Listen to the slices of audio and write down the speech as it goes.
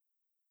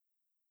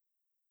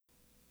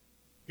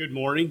Good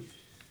morning.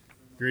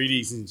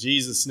 Greetings in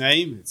Jesus'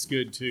 name. It's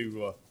good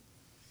to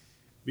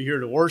be here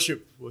to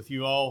worship with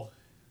you all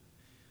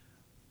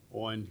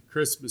on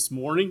Christmas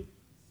morning.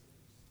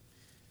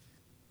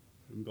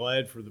 I'm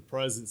glad for the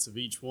presence of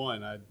each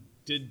one. I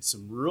did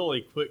some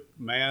really quick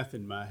math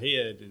in my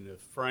head, and if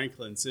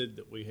Franklin said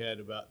that we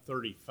had about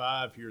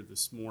 35 here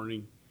this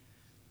morning,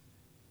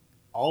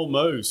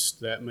 almost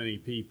that many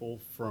people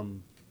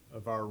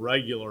of our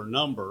regular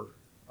number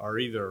are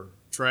either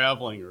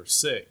traveling or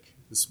sick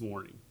this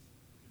morning.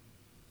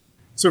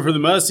 So for the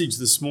message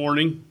this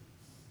morning,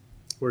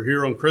 we're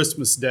here on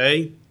Christmas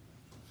Day,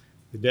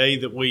 the day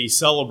that we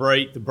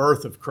celebrate the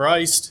birth of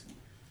Christ.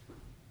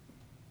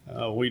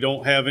 We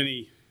don't have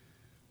any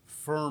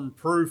firm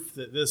proof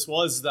that this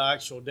was the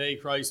actual day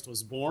Christ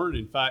was born.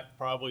 In fact,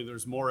 probably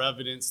there's more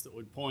evidence that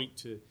would point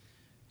to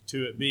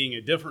it being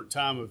a different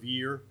time of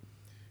year.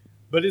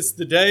 But it's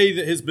the day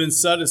that has been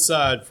set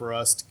aside for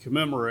us to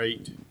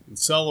commemorate and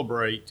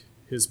celebrate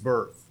his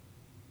birth.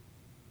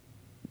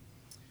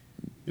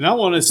 And I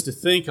want us to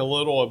think a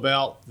little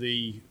about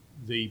the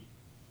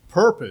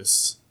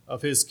purpose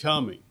of his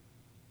coming.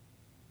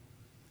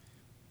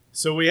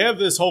 So we have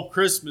this whole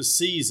Christmas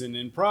season,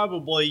 and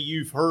probably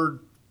you've heard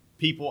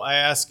people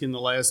ask in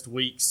the last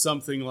week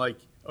something like,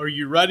 "Are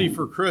you ready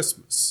for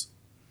Christmas?"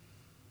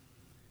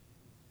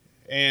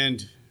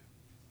 And,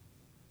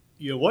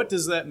 what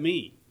does that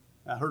mean?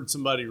 I heard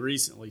somebody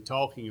recently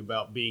talking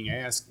about being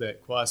asked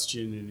that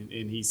question,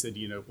 and he said,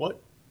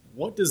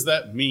 what does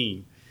that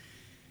mean?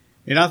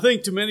 And I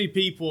think to many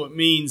people it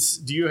means,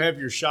 do you have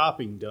your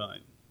shopping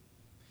done?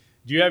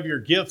 Do you have your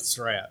gifts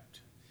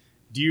wrapped?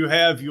 Do you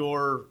have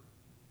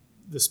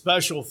the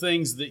special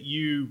things that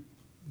you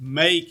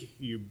make,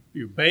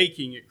 you're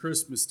baking at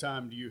Christmas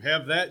time, do you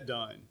have that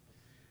done?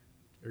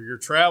 Are your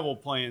travel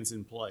plans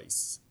in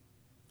place?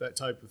 That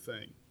type of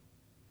thing.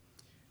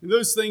 And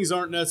those things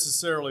aren't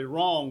necessarily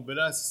wrong, but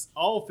I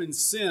often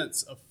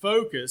sense a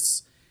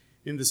focus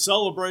in the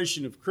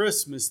celebration of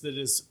Christmas that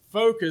is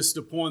focused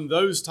upon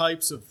those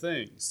types of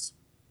things.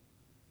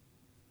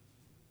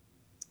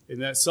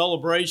 And that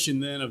celebration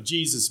then of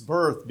Jesus'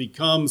 birth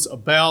becomes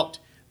about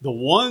the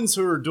ones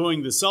who are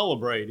doing the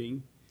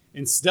celebrating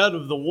instead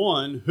of the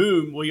one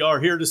whom we are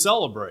here to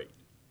celebrate.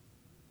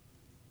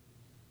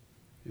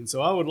 And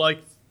so I would like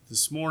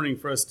this morning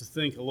for us to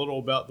think a little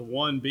about the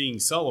one being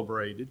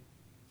celebrated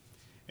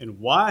and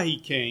why he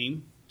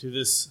came to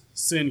this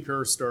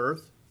sin-cursed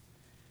earth.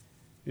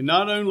 And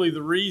not only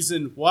the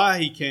reason why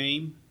he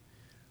came,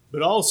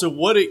 but also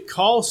what it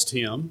cost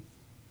him,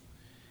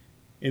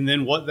 and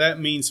then what that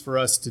means for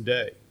us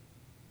today.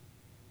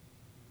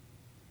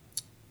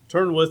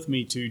 Turn with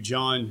me to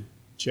John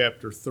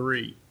chapter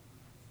 3.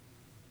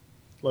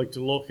 I'd like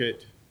to look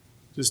at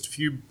just a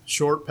few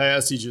short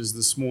passages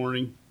this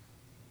morning.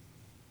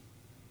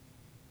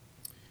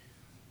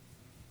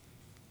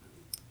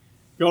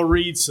 I'll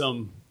read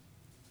some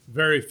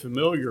very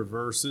familiar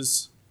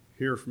verses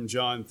here from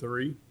John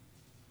 3.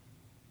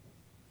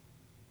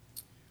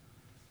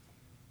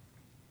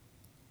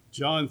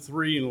 John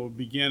 3, and we'll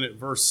begin at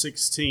verse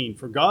 16.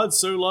 For God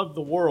so loved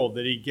the world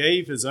that he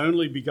gave his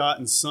only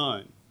begotten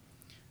Son,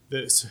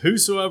 that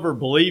whosoever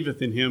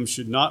believeth in him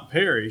should not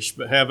perish,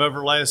 but have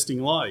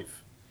everlasting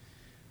life.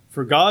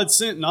 For God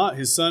sent not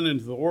his Son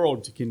into the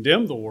world to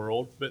condemn the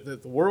world, but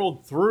that the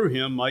world through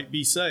him might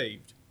be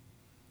saved.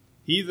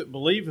 He that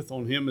believeth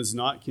on him is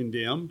not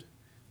condemned,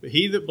 but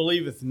he that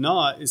believeth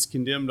not is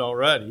condemned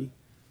already,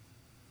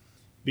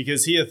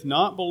 because he hath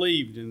not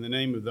believed in the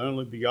name of the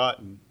only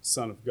begotten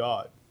Son of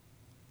God.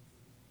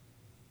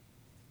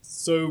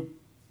 So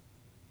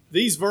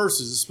these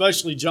verses,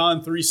 especially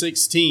John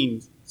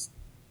 3:16,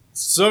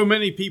 so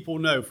many people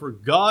know, for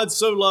God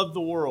so loved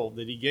the world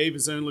that he gave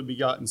his only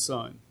begotten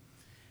Son.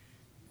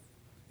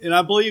 And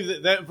I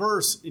believe that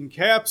verse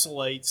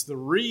encapsulates the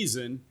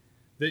reason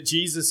that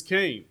Jesus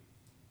came.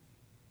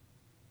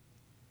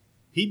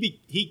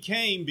 He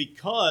came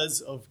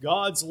because of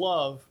God's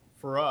love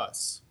for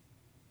us.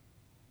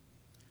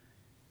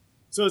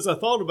 So as I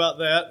thought about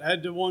that, I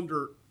had to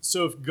wonder,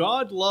 so if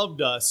God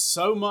loved us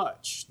so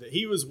much that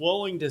he was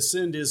willing to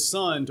send his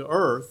Son to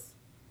earth,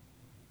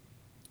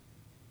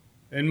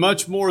 and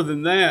much more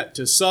than that,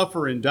 to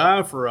suffer and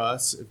die for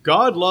us, if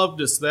God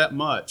loved us that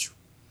much,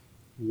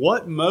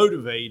 what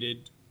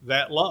motivated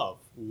that love?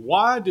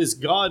 Why does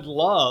God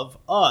love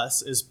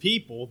us as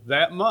people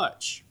that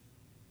much?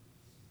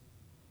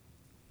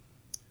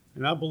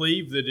 And I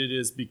believe that it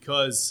is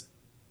because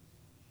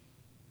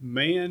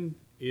man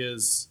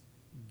is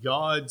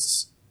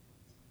God's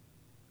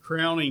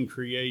crowning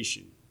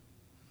creation.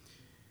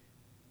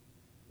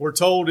 We're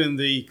told in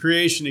the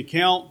creation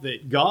account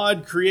that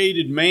God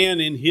created man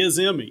in his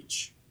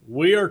image.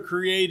 We are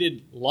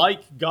created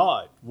like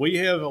God. We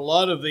have a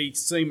lot of the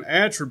same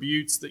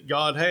attributes that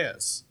God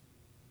has.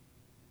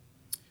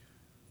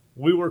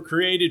 We were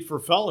created for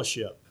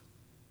fellowship.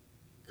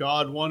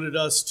 God wanted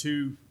us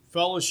to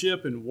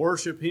fellowship and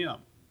worship him.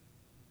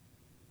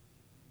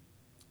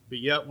 But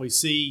yet we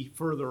see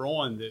further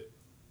on that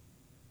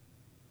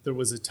there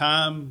was a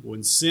time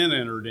when sin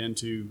entered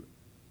into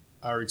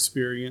our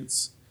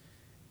experience,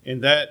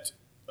 and that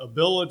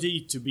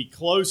ability to be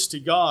close to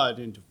God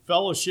and to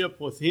fellowship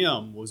with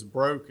Him was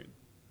broken.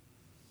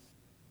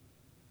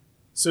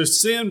 So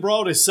sin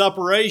brought a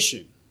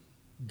separation.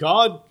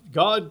 God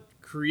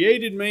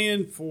created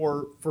man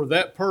for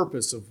that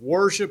purpose of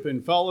worship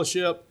and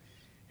fellowship,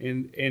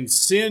 and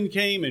sin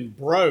came and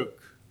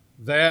broke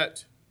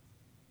that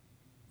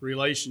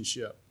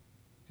relationship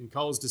and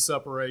caused a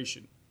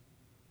separation.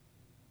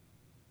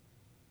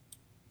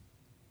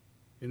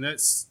 And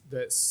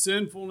that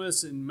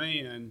sinfulness in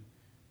man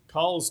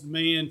caused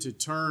man to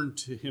turn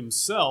to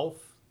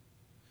himself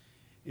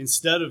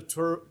instead of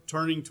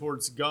turning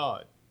towards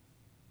God.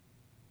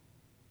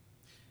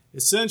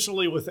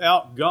 Essentially,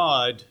 without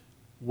God,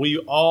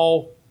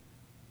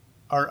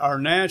 our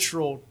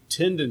natural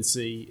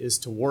tendency is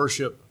to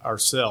worship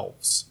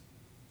ourselves,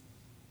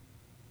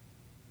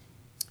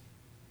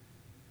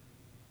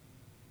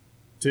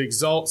 to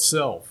exalt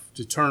self,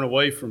 to turn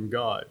away from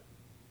God.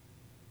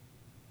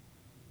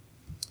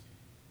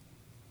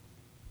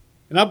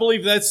 And I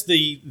believe that's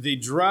the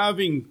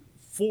driving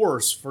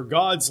force for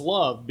God's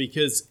love,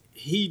 because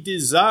He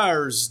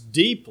desires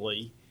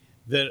deeply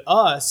that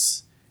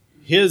us,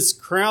 His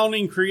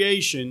crowning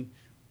creation,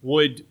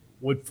 would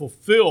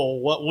fulfill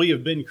what we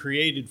have been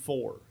created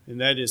for. And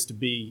that is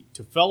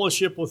to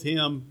fellowship with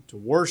Him, to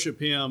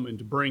worship Him, and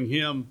to bring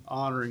Him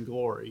honor and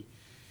glory.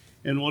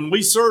 And when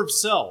we serve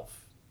self,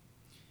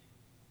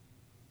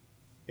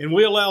 and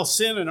we allow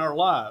sin in our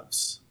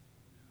lives,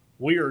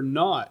 we are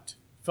not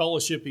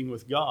fellowshipping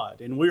with God,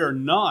 and we are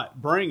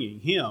not bringing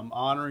Him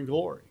honor and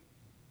glory.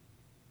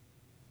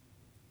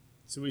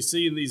 So we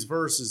see in these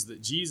verses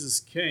that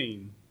Jesus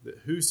came that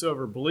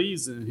whosoever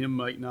believes in Him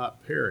might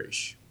not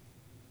perish.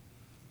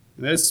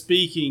 And that's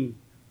speaking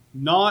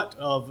not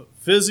of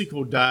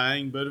physical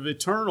dying, but of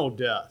eternal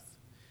death,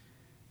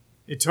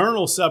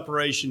 eternal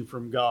separation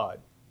from God.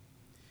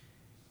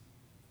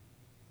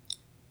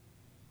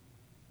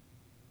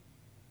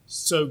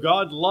 So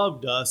God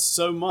loved us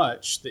so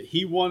much that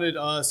He wanted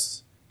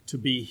us to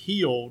be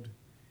healed,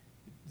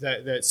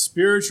 that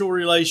spiritual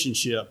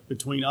relationship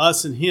between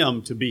us and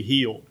Him to be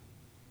healed,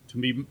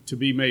 to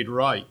be made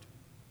right.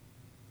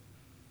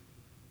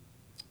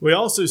 We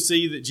also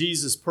see that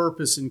Jesus'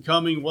 purpose in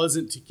coming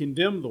wasn't to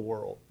condemn the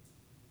world.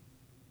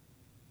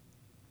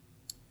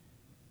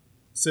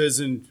 It says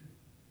in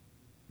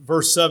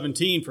verse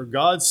 17, "For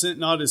God sent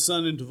not His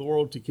Son into the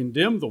world to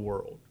condemn the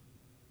world,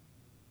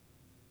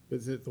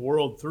 but that the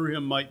world through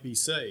Him might be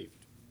saved."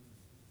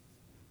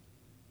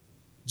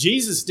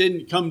 Jesus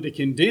didn't come to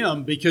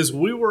condemn because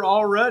we were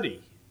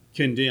already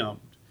condemned.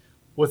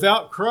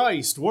 Without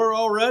Christ, we're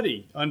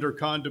already under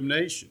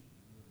condemnation.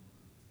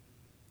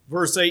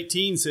 Verse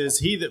 18 says,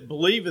 "He that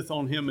believeth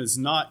on Him is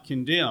not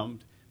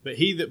condemned, but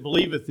he that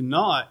believeth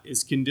not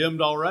is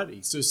condemned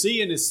already." So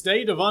see, in a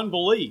state of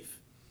unbelief,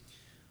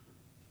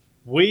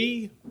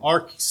 we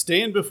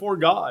stand before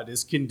God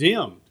as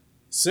condemned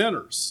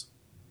sinners,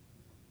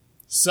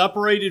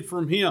 separated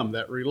from Him.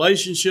 That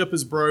relationship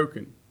is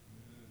broken.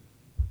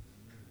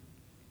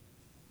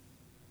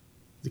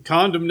 The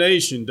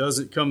condemnation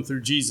doesn't come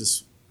through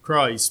Jesus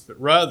Christ, but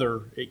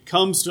rather it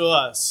comes to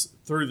us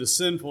through the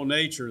sinful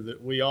nature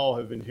that we all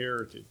have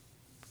inherited.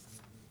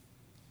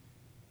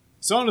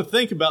 So I want to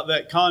think about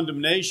that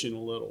condemnation a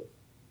little.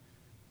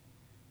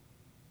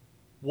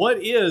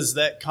 What is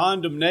that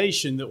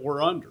condemnation that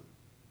we're under?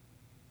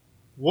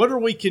 What are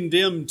we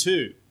condemned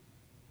to?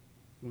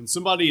 When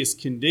somebody is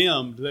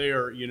condemned, they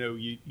are,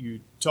 you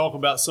talk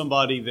about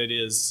somebody that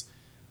is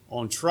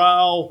on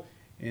trial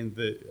and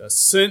a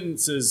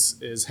sentence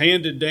is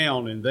handed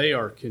down and they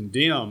are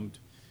condemned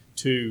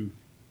to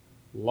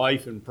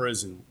life in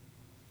prison,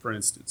 for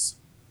instance.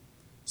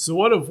 So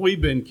what have we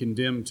been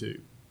condemned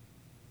to?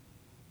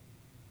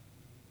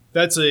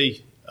 That's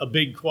a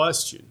big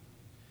question,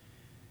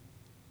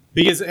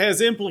 because it has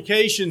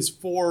implications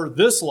for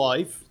this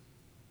life,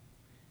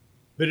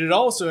 but it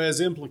also has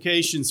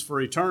implications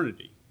for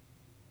eternity.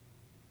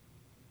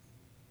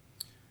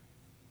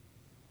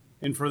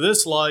 And for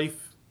this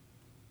life,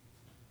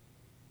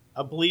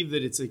 I believe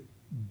that it's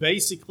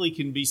basically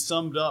can be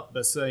summed up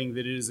by saying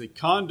that it is a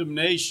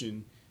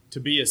condemnation to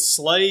be a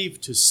slave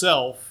to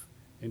self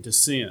and to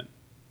sin.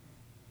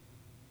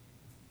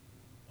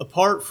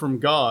 Apart from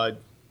God,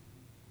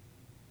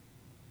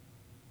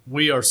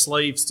 we are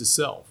slaves to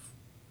self.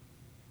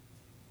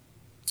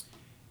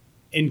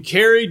 And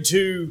carried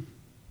to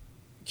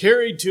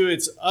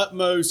its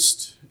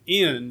utmost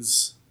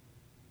ends,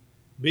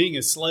 being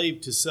a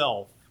slave to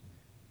self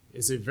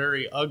is a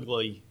very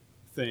ugly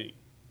thing.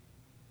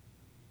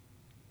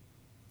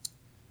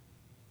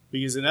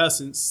 Because in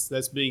essence,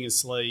 that's being a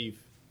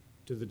slave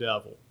to the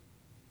devil.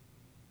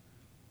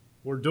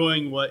 We're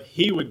doing what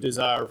he would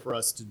desire for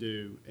us to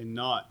do and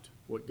not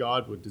what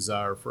God would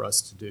desire for us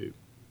to do.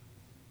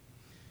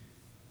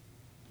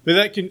 But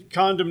that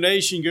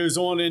condemnation goes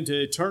on into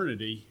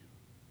eternity,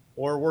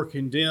 or we're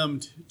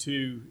condemned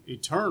to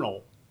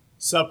eternal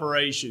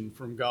separation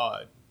from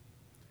God,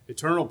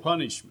 eternal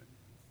punishment.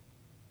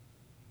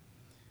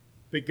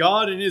 But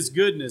God in His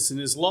goodness and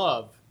His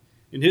love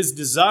in his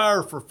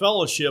desire for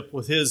fellowship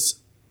with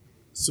his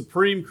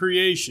supreme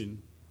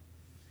creation,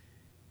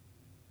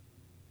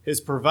 has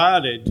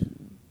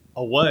provided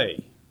a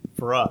way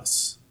for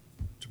us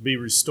to be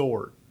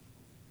restored.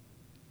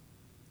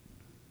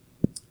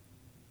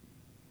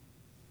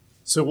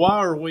 So why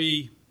are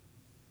we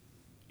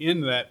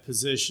in that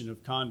position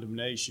of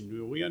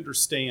condemnation? We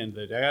understand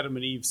that Adam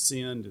and Eve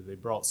sinned, and they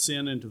brought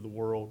sin into the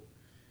world.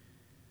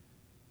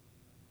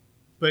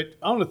 But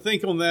I want to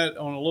think on that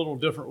on a little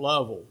different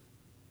level.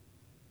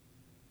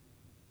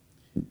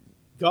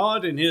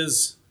 God, in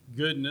his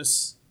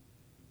goodness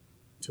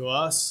to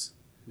us,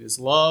 his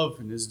love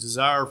and his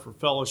desire for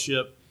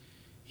fellowship,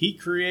 he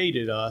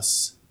created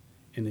us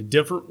in a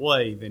different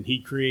way than he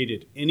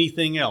created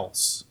anything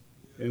else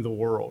in the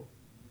world.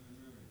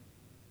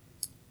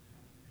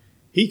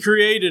 He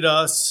created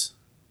us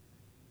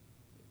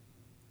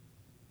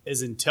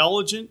as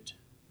intelligent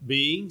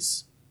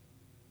beings,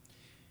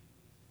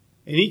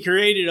 and he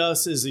created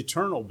us as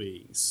eternal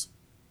beings.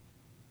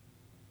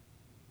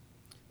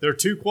 There are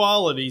two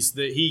qualities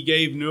that he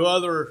gave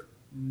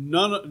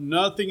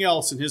nothing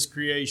else in his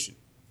creation.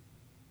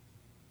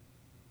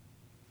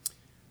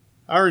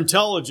 Our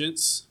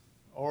intelligence,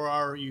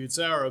 or you could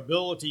say our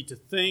ability to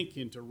think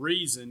and to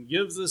reason,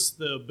 gives us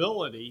the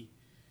ability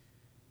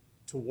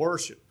to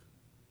worship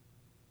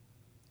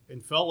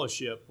and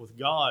fellowship with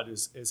God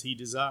as he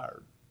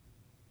desired.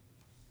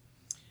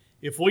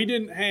 If we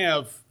didn't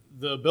have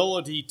the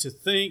ability to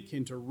think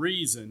and to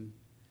reason,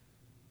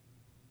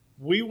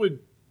 we would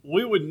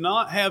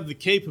not have the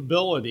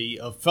capability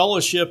of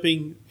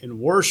fellowshipping and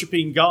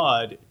worshiping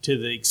God to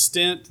the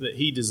extent that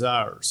he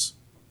desires.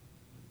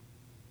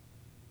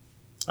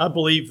 I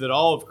believe that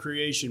all of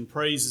creation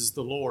praises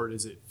the Lord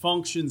as it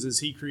functions as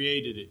he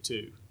created it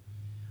to.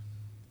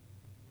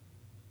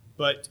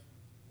 But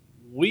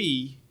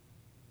we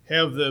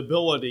have the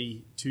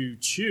ability to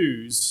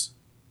choose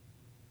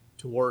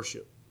to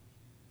worship.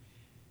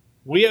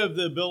 We have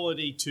the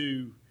ability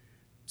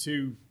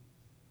to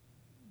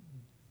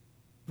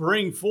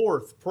bring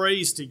forth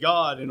praise to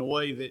God in a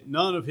way that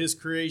none of his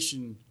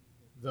creation,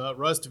 the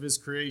rest of his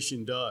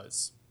creation,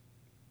 does.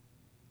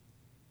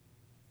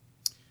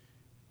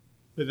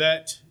 But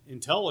that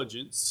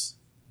intelligence,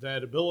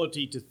 that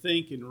ability to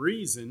think and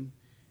reason,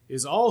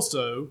 is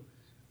also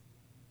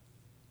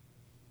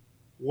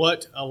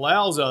what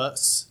allows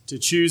us to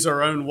choose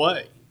our own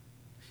way.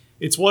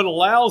 It's what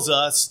allows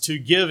us to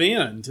give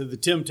in to the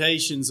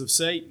temptations of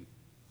Satan.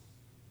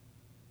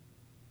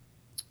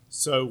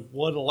 So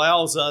what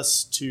allows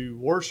us to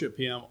worship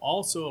him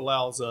also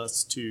allows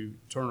us to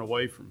turn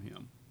away from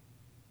him.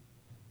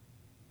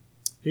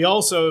 He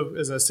also,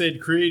 as I said,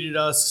 created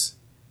us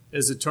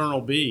as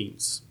eternal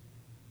beings.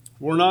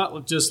 We're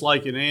not just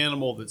like an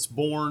animal that's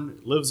born,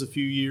 lives a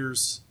few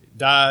years,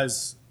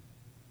 dies,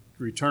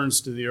 returns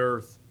to the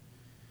earth.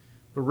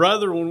 But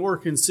rather, when we're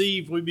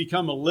conceived, we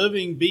become a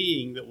living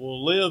being that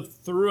will live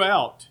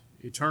throughout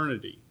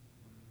eternity.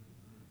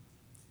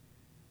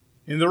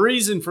 And the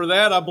reason for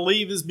that, I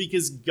believe, is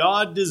because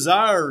God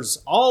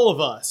desires all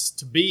of us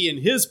to be in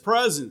his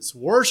presence,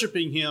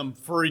 worshiping him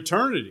for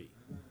eternity.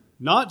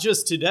 Not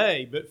just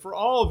today, but for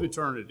all of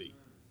eternity.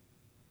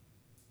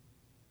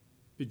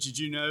 But did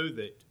you know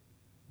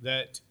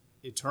that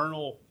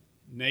eternal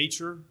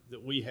nature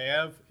that we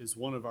have is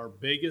one of our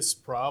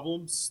biggest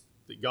problems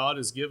that God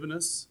has given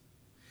us?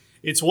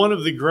 It's one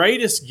of the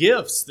greatest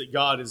gifts that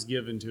God has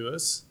given to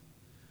us.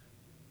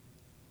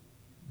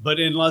 But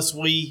unless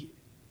we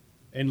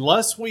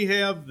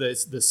have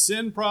the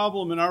sin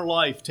problem in our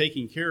life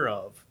taken care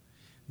of,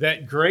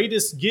 that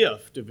greatest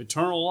gift of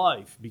eternal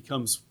life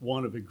becomes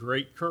one of a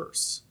great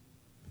curse.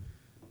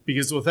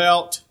 Because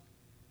without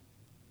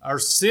our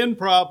sin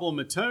problem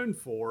atoned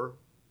for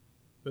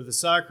by the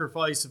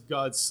sacrifice of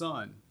God's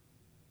Son,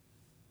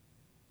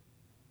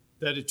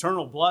 that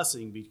eternal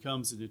blessing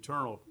becomes an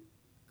eternal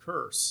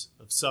curse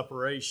of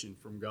separation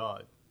from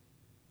God.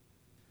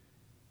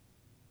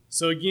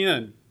 So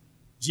again,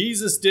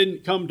 Jesus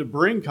didn't come to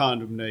bring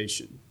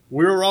condemnation.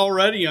 We're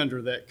already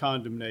under that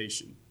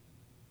condemnation.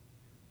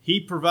 He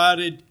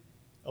provided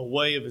a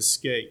way of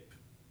escape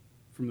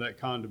from that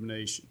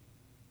condemnation.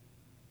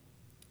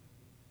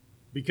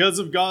 Because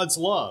of God's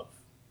love,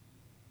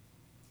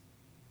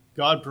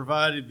 God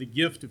provided the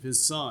gift of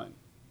his Son.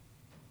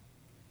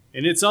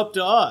 And it's up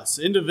to us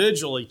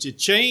individually to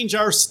change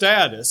our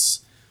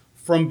status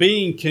from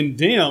being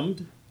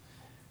condemned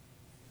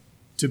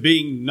to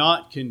being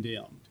not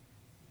condemned.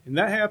 And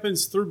that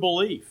happens through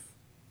belief.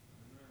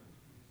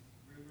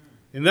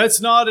 And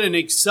that's not an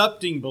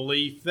accepting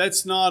belief.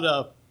 That's not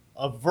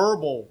a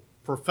verbal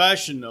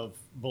profession of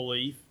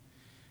belief.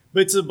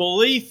 But it's a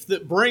belief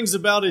that brings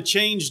about a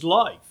changed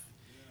life.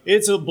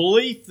 It's a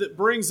belief that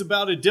brings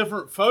about a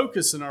different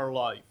focus in our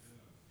life.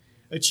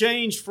 A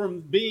change from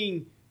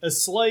being a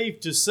slave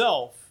to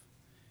self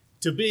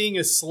to being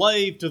a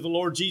slave to the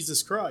Lord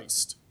Jesus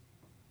Christ.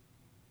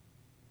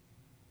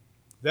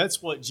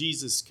 That's what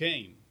Jesus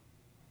came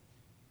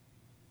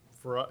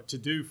to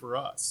do for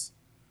us.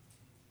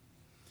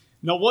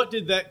 Now, what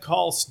did that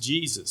cost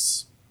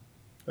Jesus?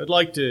 I'd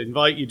like to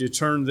invite you to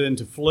turn then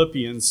to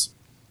Philippians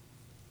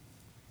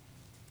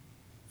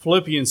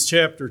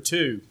chapter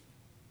 2.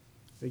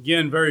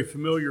 Again, very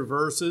familiar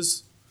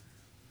verses.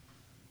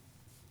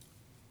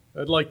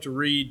 I'd like to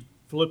read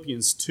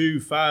Philippians 2,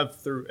 5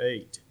 through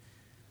 8.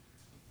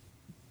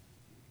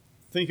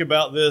 Think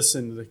about this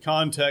in the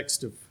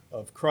context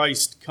of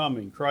Christ's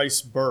coming,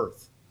 Christ's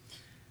birth.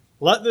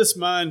 Let this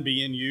mind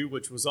be in you,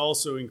 which was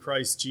also in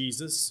Christ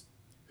Jesus,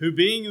 who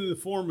being in the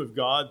form of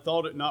God,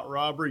 thought it not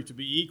robbery to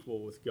be equal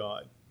with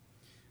God,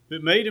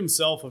 but made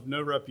himself of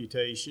no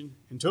reputation,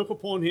 and took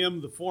upon him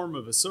the form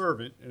of a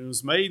servant, and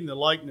was made in the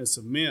likeness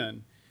of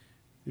men.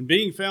 And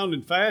being found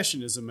in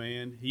fashion as a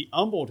man, he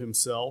humbled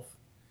himself,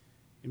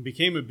 and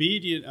became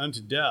obedient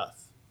unto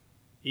death,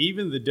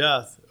 even the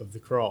death of the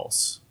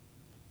cross.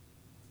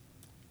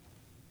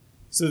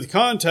 So the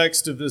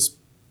context of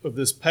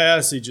this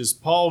passage is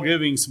Paul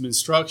giving some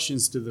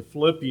instructions to the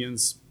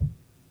Philippians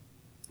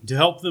to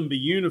help them be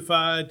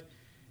unified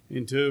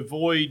and to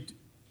avoid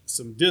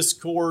some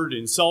discord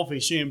and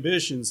selfish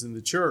ambitions in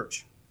the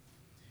church.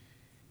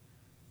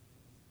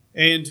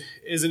 And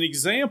as an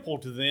example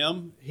to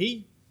them,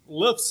 he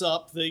lifts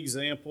up the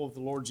example of the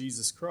Lord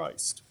Jesus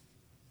Christ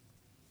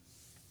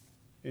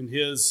and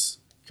his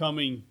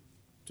coming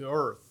to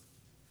earth.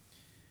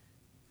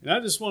 And I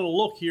just want to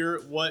look here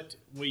at what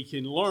we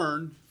can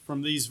learn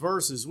from these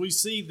verses. We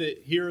see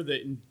that here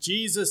that in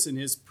Jesus in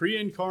his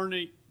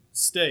pre-incarnate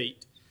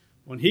state,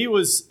 when he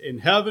was in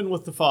heaven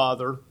with the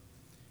Father,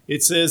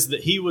 it says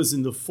that he was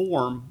in the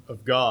form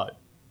of God.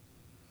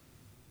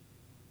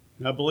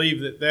 And I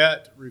believe that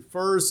that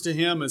refers to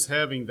him as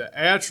having the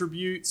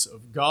attributes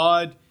of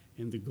God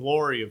and the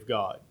glory of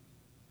God.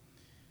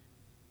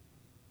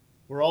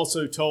 We're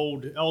also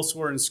told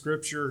elsewhere in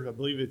Scripture, I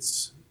believe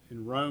it's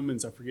in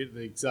Romans, I forget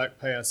the exact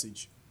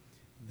passage,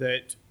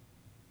 that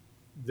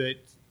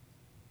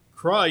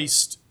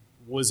Christ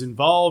was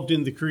involved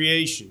in the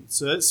creation.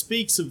 So that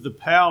speaks of the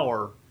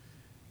power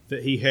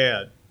that he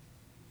had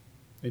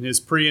in his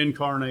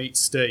pre-incarnate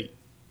state.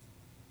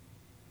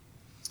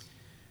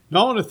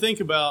 Now I want to think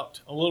a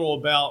little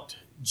about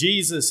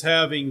Jesus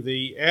having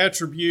the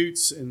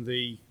attributes and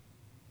the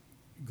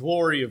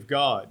glory of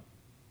God.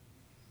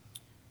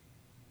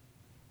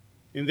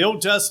 In the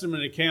Old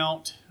Testament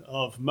account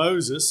of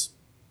Moses,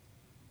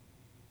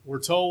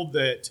 we're told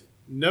that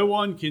no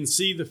one can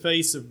see the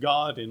face of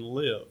God and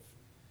live.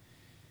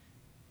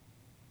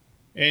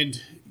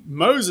 And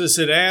Moses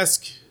had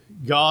asked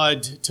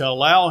God to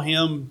allow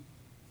him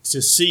to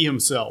see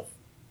himself,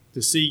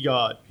 to see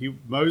God.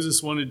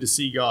 Moses wanted to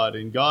see God,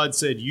 and God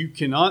said, "You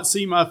cannot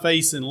see my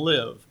face and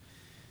live.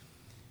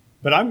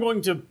 But I'm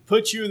going to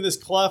put you in this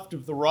cleft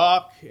of the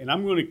rock, and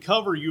I'm going to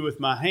cover you with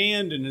my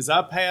hand, and as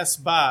I pass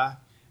by,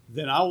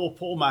 then I will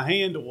pull my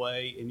hand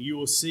away, and you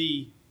will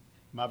see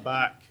my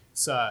back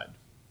side."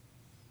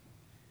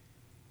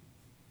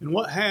 And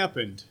what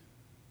happened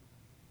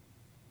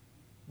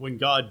when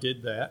God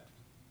did that?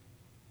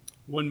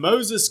 When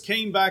Moses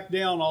came back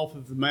down off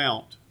of the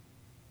mount,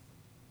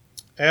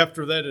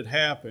 after that had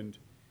happened,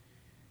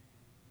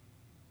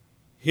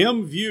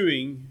 him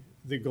viewing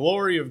the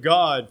glory of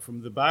God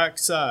from the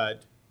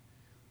backside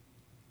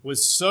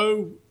was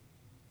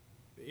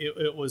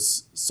it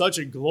was such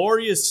a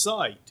glorious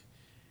sight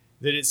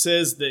that it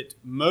says that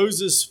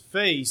Moses'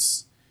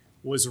 face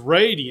was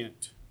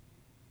radiant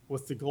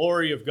with the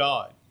glory of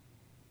God.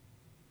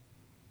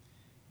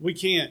 We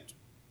can't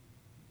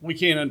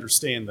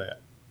understand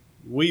that.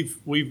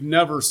 We've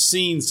never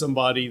seen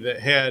somebody that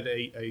had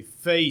a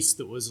face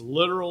that was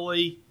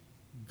literally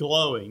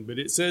glowing, but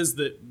it says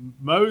that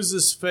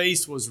Moses'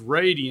 face was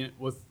radiant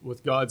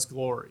with God's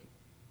glory.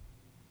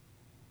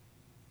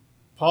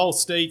 Paul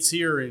states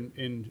here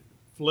in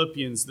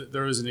Philippians that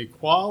there is an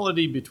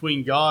equality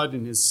between God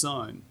and his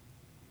Son.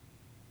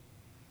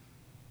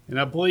 And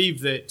I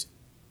believe that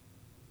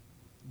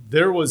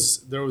there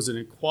was an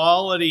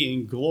equality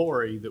in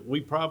glory that we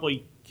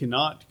probably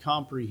cannot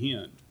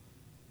comprehend,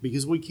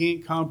 because we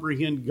can't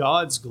comprehend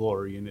God's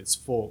glory in its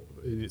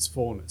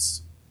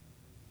fullness.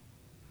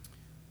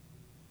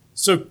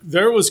 So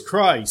there was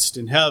Christ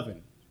in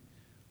heaven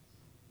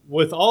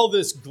with all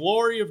this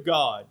glory of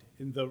God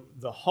and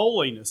the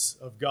holiness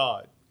of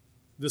God,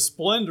 the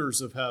splendors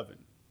of heaven,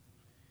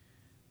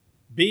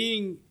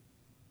 being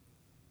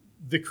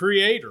the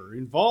creator,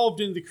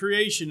 involved in the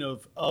creation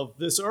of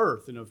this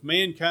earth and of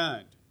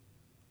mankind,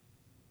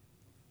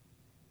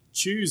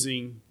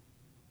 choosing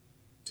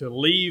to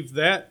leave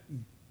that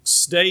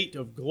state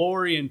of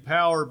glory and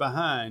power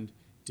behind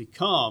to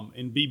come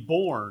and be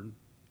born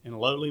in a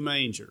lowly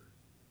manger.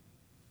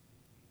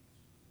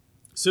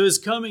 So his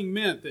coming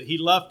meant that he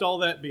left all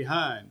that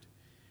behind.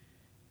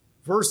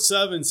 Verse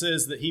 7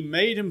 says that he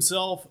made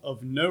himself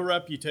of no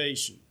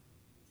reputation.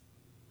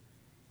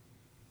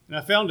 And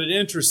I found it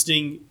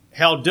interesting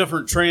how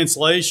different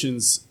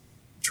translations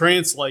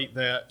translate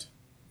that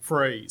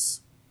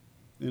phrase.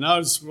 And I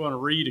just want to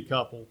read a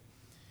couple.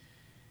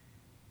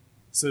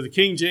 So the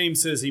King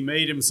James says he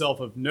made himself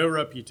of no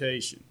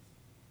reputation.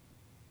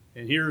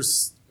 And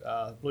here's,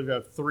 I believe I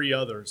have three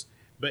others.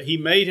 But he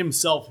made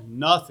himself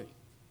nothing.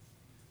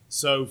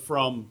 So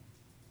from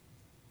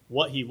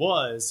what he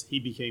was, he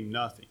became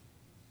nothing.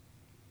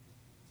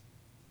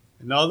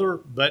 Another,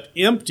 but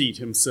emptied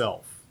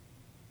himself.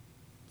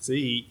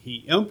 See,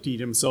 he emptied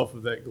himself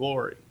of that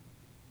glory.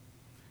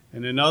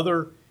 And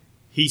another,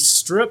 he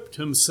stripped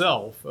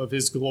himself of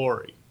his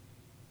glory.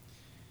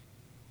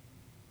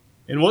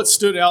 And what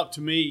stood out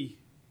to me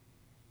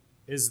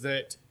is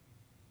that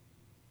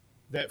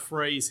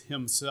phrase,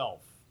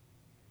 himself.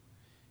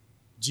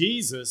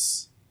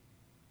 Jesus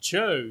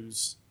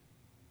chose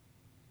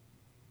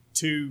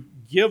to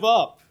give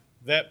up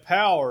that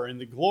power and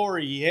the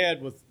glory he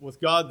had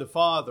with God the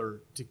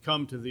Father to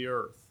come to the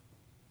earth.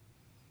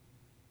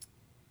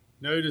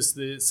 Notice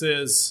that it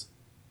says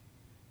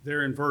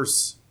there in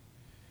verse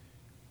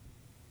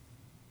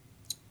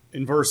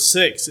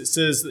 6, it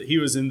says that he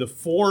was in the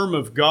form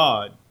of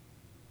God.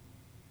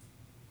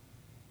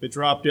 But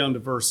drop down to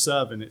verse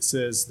 7, it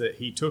says that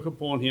he took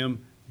upon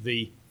him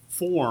the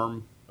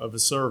form of a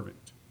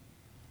servant.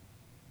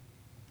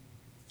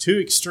 Two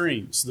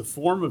extremes, the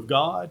form of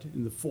God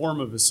and the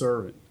form of a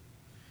servant.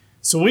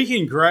 So we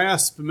can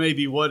grasp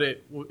maybe what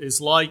it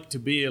is like to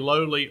be a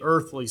lowly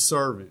earthly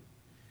servant.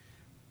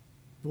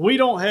 But we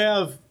don't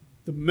have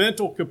the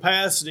mental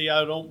capacity,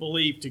 I don't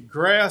believe, to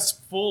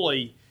grasp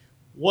fully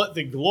what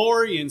the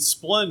glory and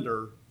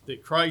splendor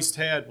that Christ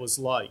had was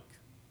like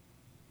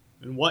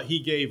and what he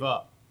gave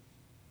up.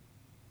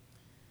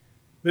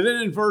 But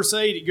then in verse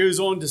 8, it goes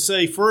on to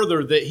say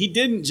further that he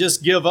didn't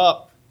just give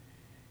up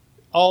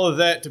all of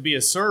that to be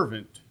a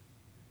servant,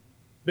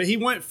 but he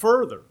went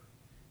further.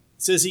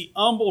 It says he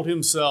humbled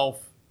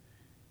himself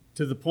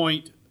to the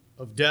point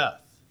of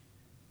death.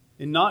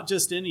 And not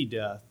just any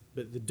death,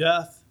 but the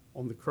death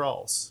on the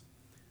cross.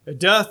 A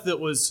death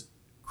that was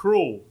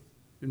cruel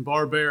and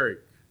barbaric,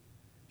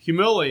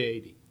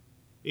 humiliating,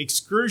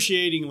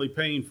 excruciatingly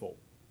painful.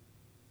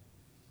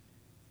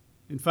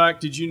 In fact,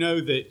 did you know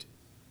that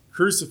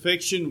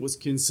crucifixion was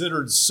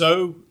considered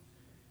so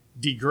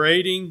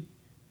degrading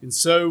and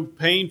so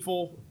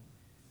painful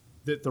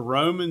that the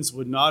Romans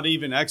would not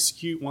even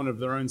execute one of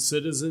their own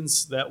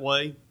citizens that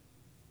way?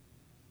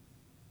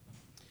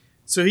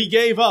 So he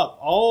gave up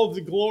all of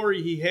the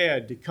glory he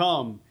had to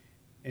come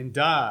and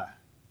die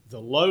the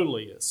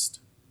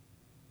lowliest,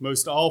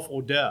 most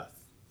awful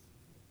death.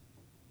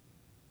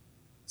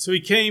 So he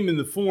came in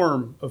the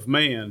form of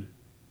man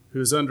who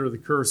is under the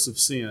curse of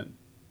sin.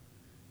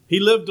 He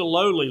lived a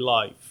lowly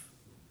life.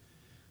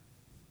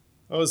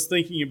 I was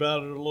thinking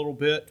about it a little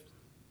bit.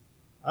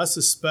 I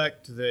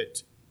suspect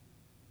that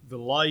the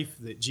life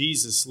that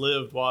Jesus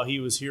lived while he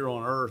was here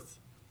on earth,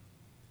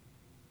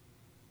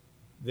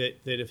 that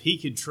if he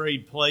could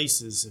trade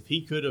places, if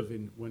he could have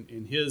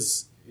in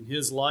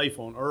his life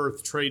on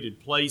earth traded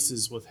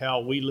places with how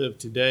we live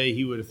today,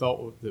 he would have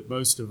thought that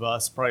most of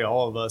us, probably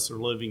all of us, are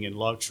living in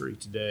luxury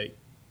today.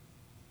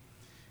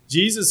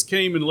 Jesus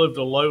came and lived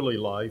a lowly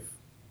life.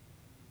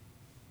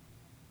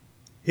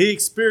 He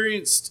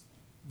experienced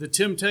the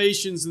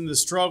temptations and the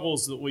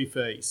struggles that we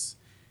face.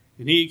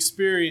 And he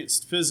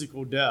experienced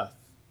physical death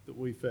that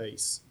we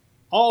face.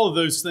 All of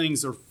those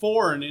things are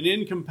foreign and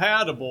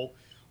incompatible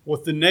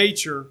with the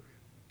nature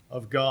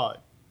of God.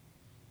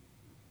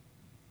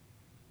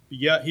 But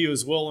yet he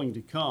was willing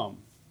to come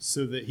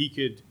so that he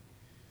could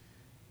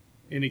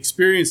and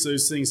experience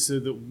those things so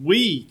that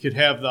we could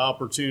have the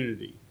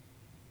opportunity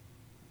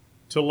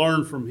to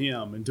learn from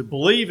him and to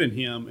believe in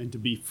him and to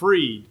be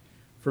freed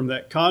from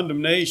that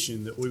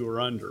condemnation that we were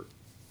under.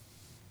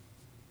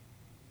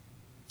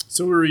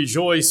 So we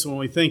rejoice when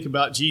we think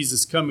about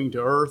Jesus coming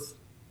to earth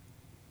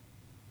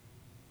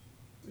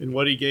and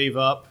what he gave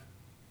up.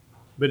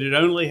 But it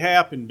only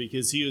happened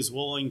because he was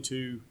willing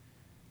to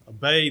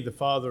obey the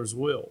Father's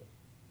will.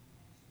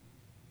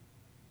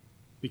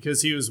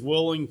 Because he was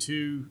willing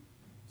to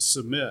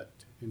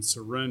submit and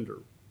surrender.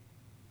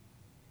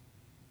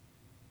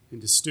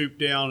 And to stoop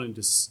down and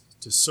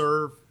to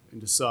serve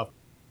and to suffer.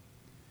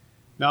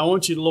 Now I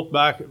want you to look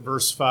back at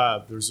verse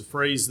 5. There's a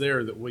phrase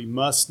there that we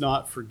must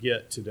not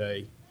forget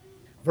today.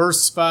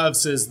 Verse 5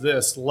 says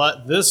this,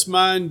 "Let this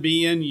mind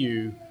be in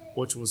you,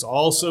 which was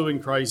also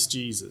in Christ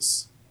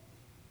Jesus."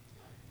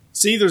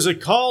 See, there's a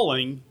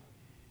calling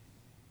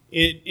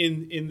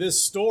in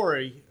this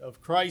story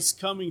of Christ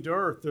coming to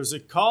earth. There's a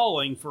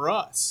calling for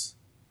us.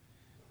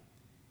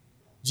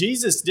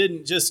 Jesus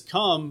didn't just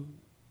come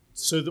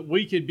so that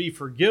we could be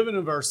forgiven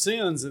of our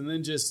sins and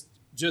then just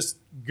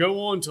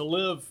go on to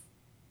live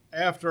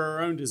after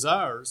our own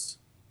desires.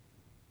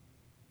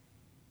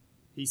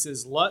 He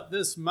says, "Let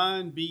this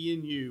mind be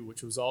in you,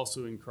 which was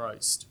also in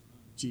Christ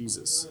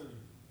Jesus."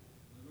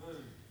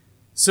 Amen.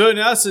 So in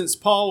essence,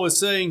 Paul was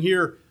saying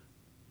here,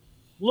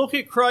 look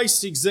at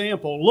Christ's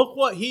example. Look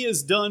what he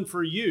has done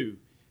for you.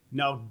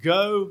 Now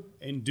go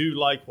and do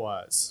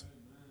likewise.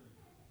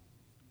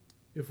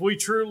 If we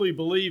truly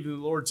believe in the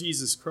Lord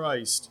Jesus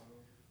Christ,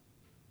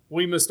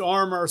 we must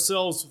arm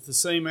ourselves with the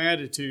same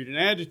attitude, an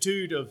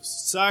attitude of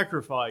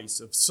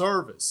sacrifice, of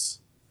service,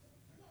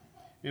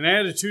 an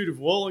attitude of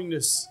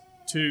willingness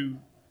to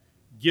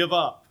give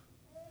up,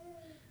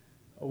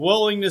 a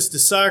willingness to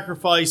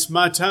sacrifice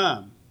my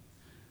time,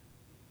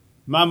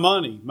 my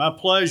money, my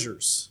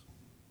pleasures,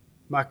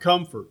 my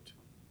comfort,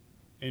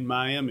 and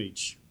my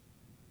image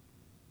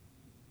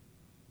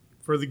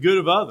for the good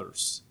of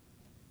others.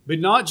 But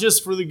not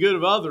just for the good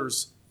of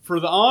others, for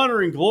the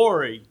honor and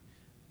glory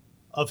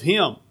of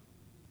Him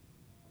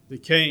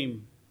that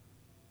came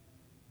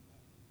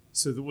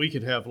so that we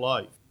could have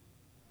life.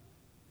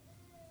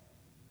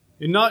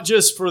 And not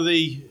just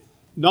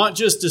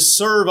to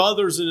serve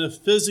others in a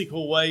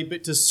physical way,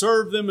 but to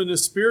serve them in a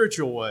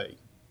spiritual way.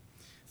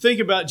 Think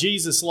about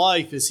Jesus'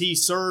 life as He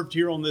served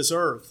here on this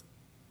earth.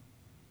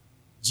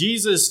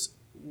 Jesus,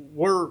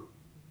 we're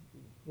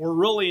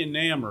really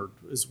enamored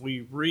as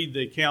we read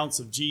the accounts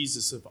of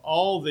Jesus of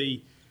all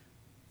the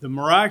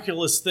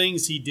miraculous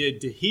things He did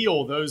to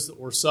heal those that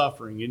were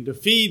suffering and to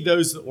feed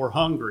those that were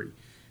hungry,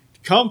 to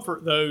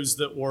comfort those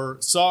that were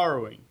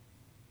sorrowing.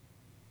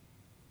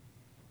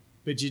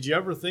 But did you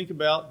ever think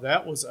about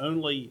that was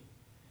only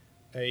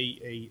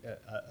we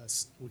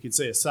could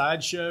say a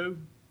sideshow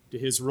to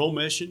His real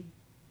mission?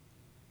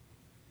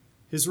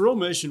 His real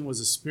mission was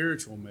a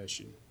spiritual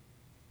mission.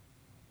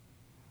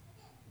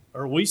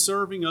 Are we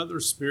serving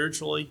others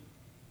spiritually?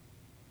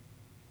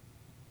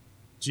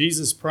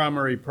 Jesus'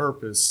 primary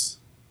purpose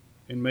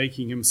in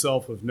making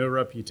Himself of no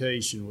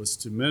reputation was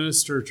to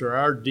minister to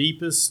our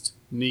deepest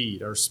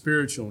need, our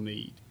spiritual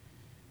need,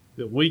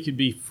 that we could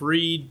be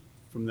freed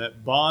from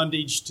that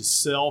bondage to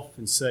self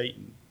and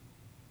Satan.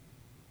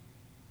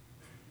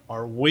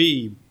 Are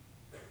we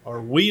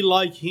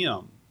like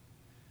Him,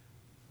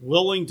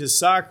 willing to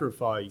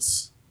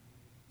sacrifice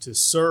to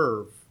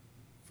serve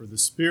for the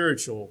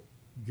spiritual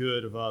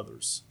good of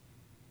others?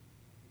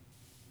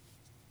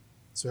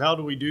 So how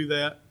do we do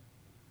that?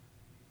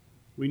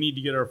 We need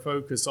to get our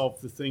focus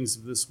off the things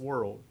of this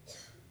world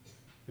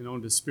and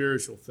onto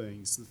spiritual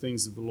things, the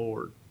things of the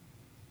Lord.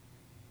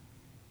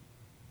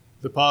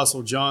 The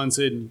Apostle John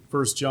said in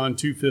 1 John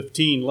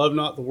 2:15, "Love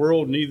not the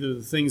world, neither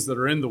the things that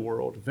are in the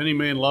world. If any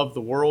man love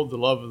the world, the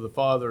love of the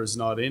Father is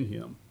not in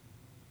him."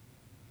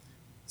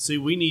 See,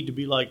 we need to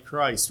be like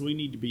Christ. We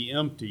need to be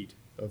emptied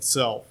of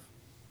self.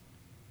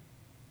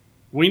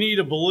 We need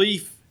a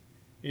belief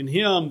in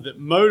Him that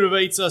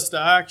motivates us to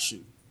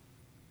action.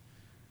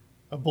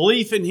 A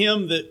belief in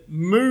Him that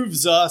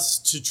moves us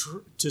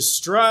to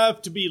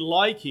strive to be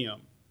like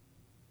Him.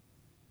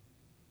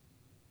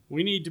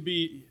 We need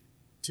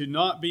to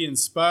not be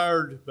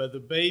inspired by the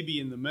baby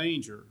in the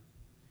manger,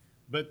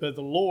 but by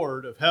the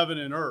Lord of heaven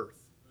and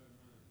earth.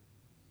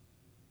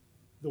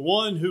 The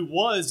one who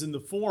was in the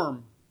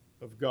form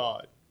of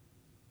God,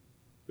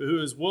 but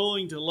who is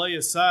willing to lay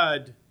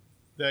aside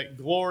that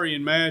glory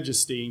and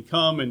majesty and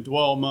come and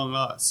dwell among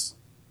us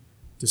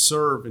to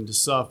serve and to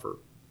suffer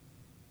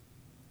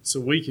so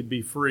we could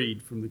be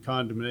freed from the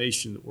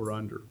condemnation that we're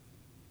under.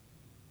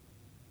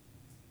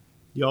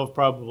 Y'all have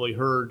probably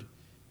heard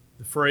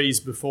the phrase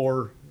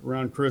before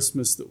around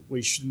Christmas that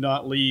we should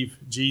not leave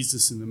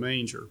Jesus in the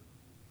manger.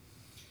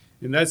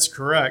 And that's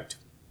correct.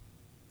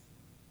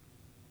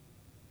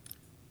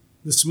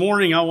 This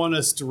morning I want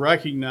us to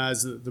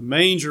recognize that the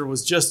manger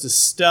was just a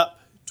step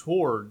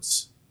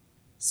towards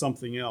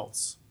something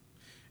else.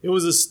 It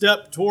was a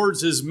step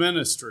towards His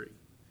ministry,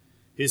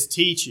 His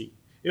teaching.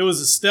 It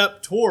was a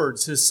step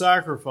towards His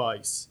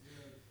sacrifice.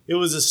 It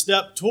was a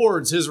step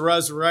towards His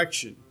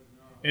resurrection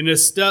and a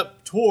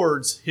step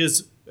towards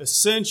His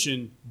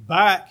ascension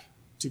back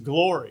to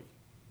glory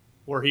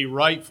where He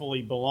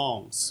rightfully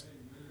belongs.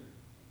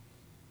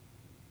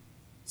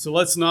 So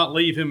let's not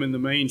leave Him in the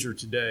manger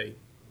today.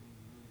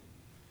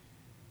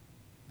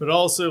 But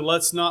also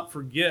let's not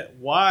forget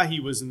why He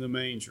was in the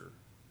manger.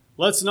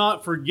 Let's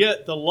not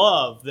forget the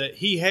love that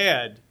He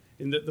had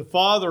and that the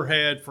Father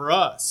had for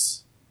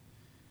us.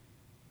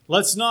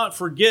 Let's not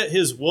forget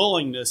His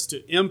willingness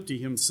to empty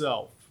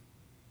Himself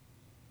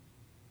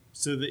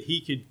so that He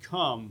could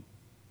come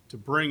to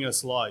bring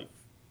us life.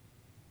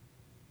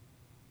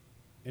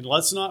 And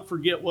let's not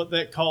forget what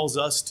that calls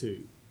us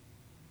to.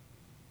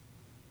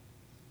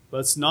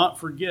 Let's not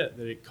forget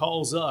that it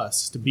calls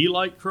us to be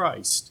like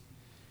Christ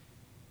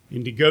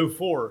and to go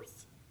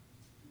forth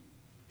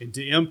and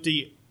to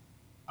empty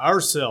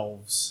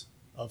ourselves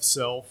of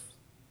self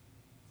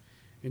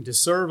and to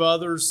serve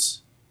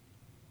others.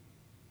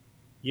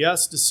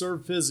 Yes, to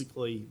serve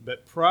physically,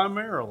 but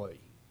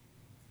primarily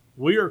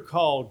we are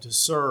called to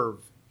serve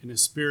in a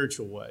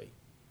spiritual way.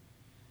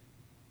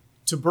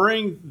 To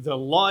bring the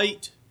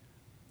light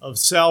of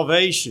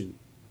salvation,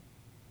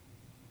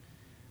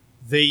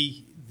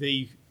 the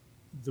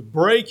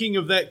breaking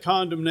of that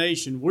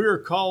condemnation, we are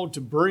called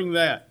to bring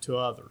that to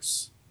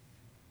others.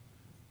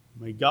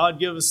 May God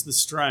give us the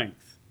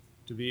strength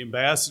to be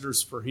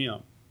ambassadors for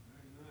Him.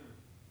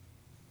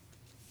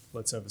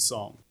 Let's have a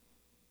song.